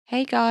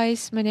Hey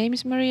guys, my name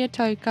is Maria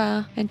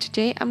Toka and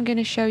today I'm going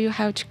to show you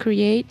how to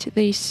create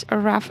this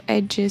rough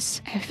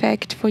edges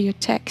effect for your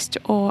text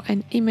or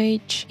an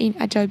image in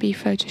Adobe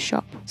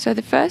Photoshop. So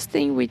the first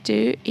thing we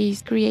do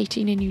is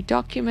creating a new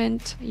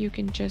document. You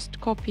can just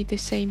copy the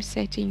same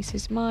settings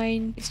as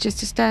mine. It's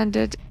just a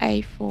standard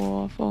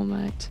A4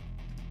 format.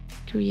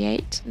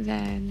 Create,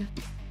 then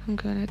I'm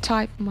going to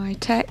type my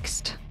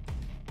text.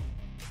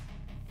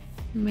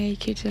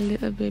 Make it a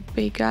little bit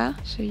bigger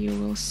so you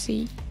will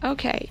see.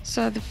 Okay,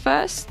 so the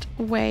first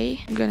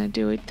way I'm gonna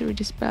do it through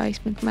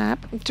displacement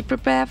map. To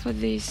prepare for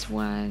this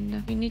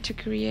one, you need to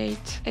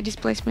create a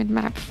displacement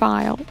map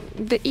file.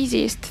 The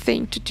easiest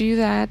thing to do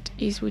that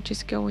is we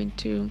just go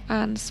into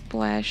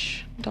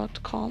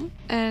unsplash.com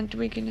and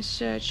we're gonna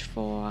search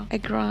for a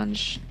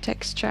grunge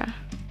texture.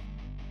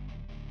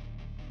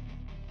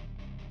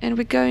 And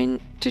we're going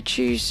to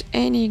choose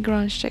any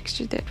grunge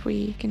texture that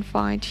we can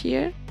find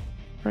here.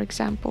 For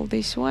example,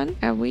 this one,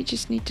 and we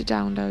just need to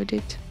download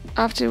it.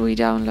 After we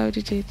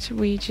downloaded it,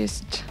 we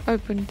just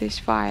open this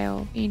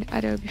file in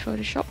Adobe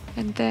Photoshop,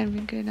 and then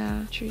we're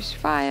gonna choose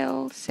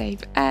File,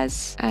 Save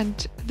As,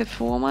 and the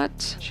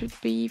format should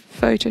be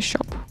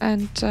Photoshop,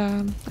 and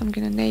I'm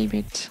gonna name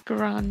it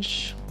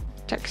Grunge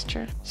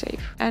Texture.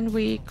 Save, and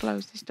we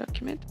close this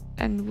document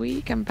and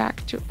we come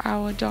back to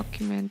our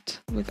document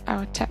with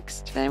our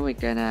text. Then we're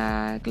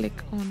gonna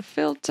click on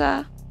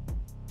Filter,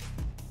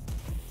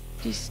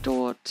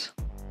 Distort,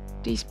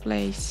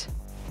 Displace,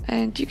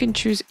 and you can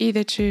choose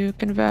either to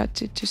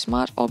convert it to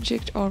smart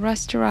object or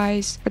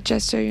rasterize, but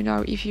just so you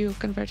know, if you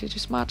convert it to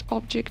smart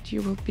object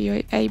you will be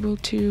able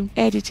to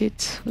edit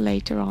it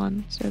later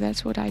on, so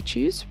that's what I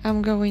choose.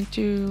 I'm going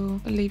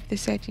to leave the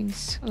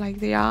settings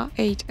like they are,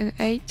 8 and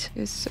 8,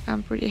 because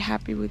I'm pretty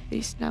happy with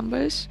these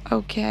numbers.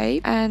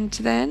 Okay, and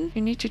then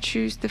you need to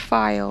choose the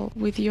file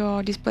with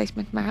your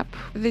displacement map.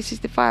 This is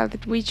the file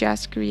that we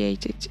just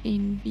created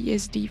in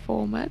BSD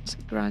format,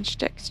 grunge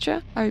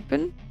texture.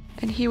 Open.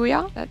 And here we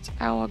are, that's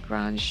our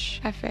grunge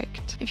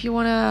effect. If you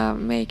want to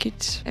make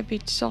it a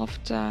bit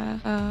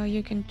softer,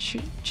 you can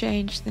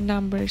change the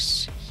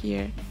numbers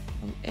here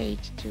from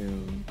 8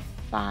 to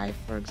 5,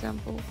 for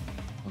example.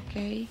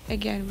 Okay,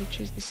 again we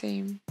choose the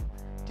same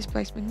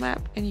displacement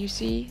map and you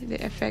see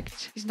the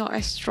effect is not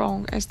as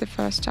strong as the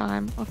first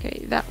time.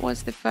 Okay, that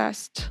was the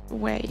first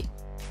way.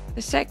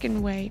 The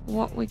second way,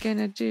 what we're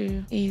gonna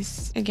do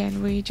is,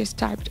 again, we just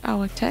typed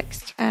our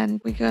text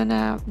and we're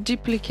gonna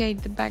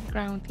duplicate the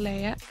background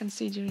layer,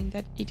 considering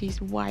that it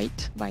is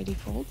white by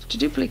default. To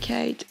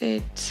duplicate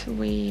it,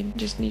 we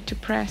just need to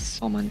press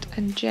Command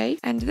and J,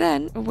 and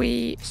then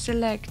we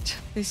select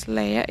this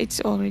layer,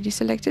 it's already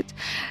selected,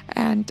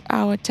 and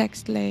our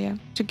text layer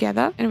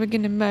together, and we're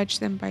gonna merge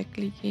them by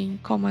clicking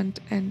Command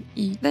and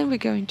E. Then we're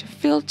going to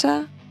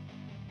Filter,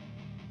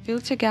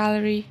 Filter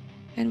Gallery,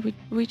 and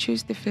we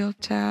choose the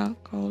filter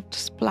called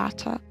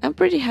Splatter. I'm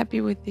pretty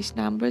happy with these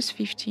numbers,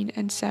 15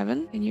 and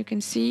 7, and you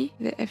can see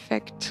the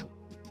effect.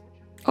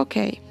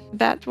 Okay,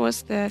 that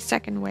was the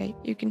second way.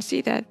 You can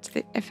see that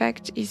the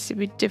effect is a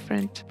bit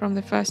different from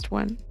the first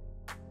one.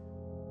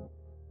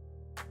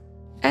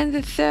 And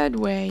the third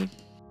way.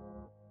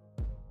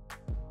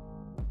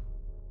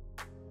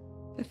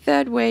 The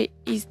third way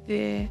is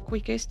the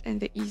quickest and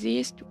the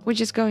easiest. We're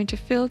just going to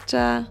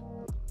Filter,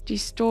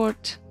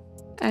 Distort,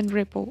 and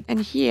Ripple, and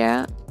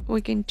here we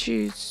can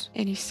choose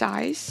any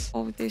size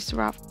of these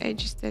rough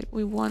edges that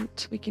we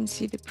want. We can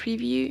see the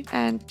preview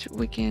and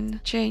we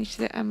can change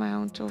the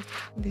amount of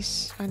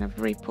this kind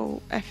of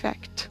ripple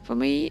effect. For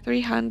me,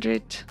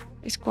 300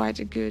 is quite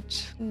a good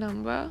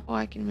number, or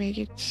I can make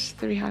it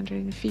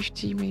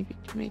 350 maybe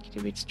to make it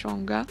a bit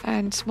stronger,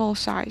 and small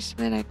size.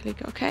 Then I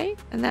click OK,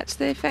 and that's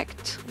the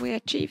effect we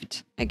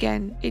achieved.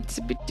 Again, it's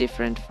a bit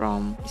different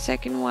from the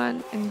second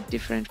one and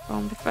different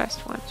from the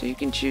first one, so you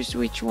can choose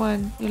which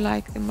one you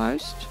like the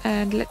most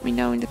and let me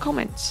know in the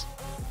comments.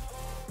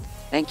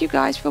 Thank you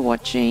guys for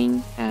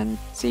watching and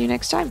see you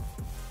next time.